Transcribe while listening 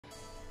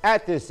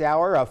At this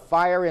hour, a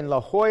fire in La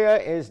Joya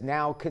is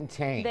now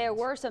contained. There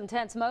were some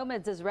tense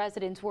moments as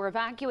residents were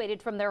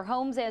evacuated from their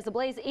homes as the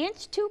blaze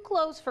inched too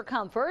close for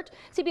comfort.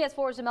 CBS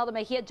 4's Imelda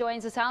Mejia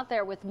joins us out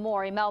there with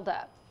more.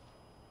 Imelda.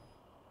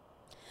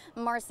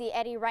 Marcy,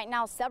 Eddie, right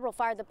now several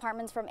fire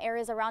departments from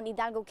areas around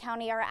Hidalgo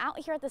County are out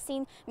here at the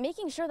scene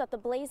making sure that the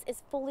blaze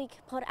is fully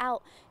put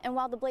out. And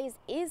while the blaze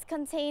is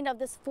contained of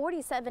this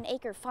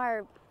 47-acre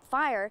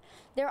fire,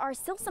 there are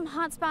still some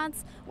hot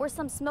spots where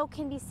some smoke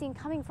can be seen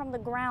coming from the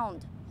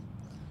ground.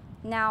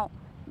 Now,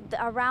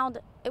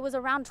 it was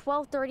around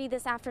 12:30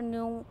 this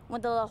afternoon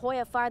when the La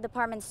Joya Fire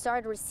Department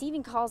started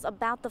receiving calls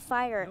about the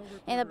fire.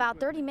 And about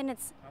 30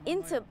 minutes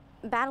into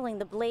battling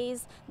the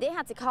blaze, they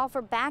had to call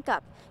for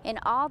backup, and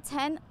all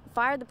 10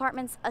 fire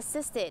departments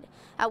assisted.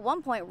 At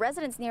one point,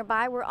 residents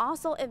nearby were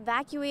also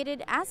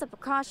evacuated as a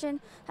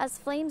precaution as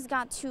flames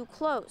got too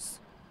close.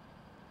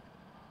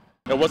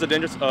 It was a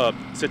dangerous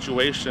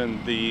situation.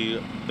 The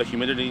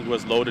humidity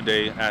was low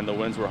today and the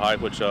winds were high,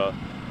 which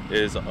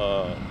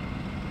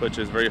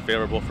is very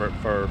favorable for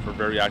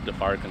very active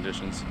fire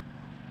conditions.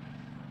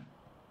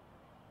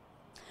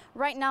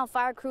 Right now,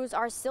 fire crews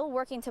are still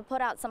working to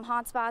put out some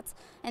hot spots,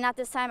 and at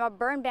this time, a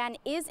burn ban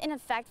is in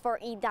effect for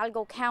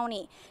Hidalgo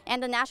County.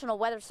 And the National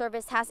Weather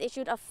Service has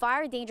issued a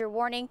fire danger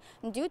warning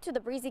due to the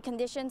breezy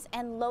conditions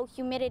and low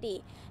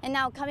humidity. And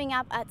now, coming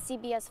up at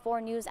CBS 4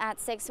 News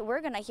at 6,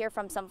 we're going to hear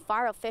from some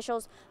fire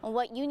officials on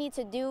what you need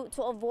to do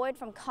to avoid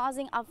from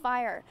causing a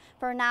fire.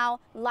 For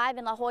now, live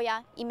in La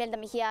Joya, Imelda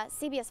Mejia,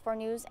 CBS 4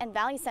 News and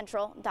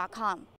ValleyCentral.com.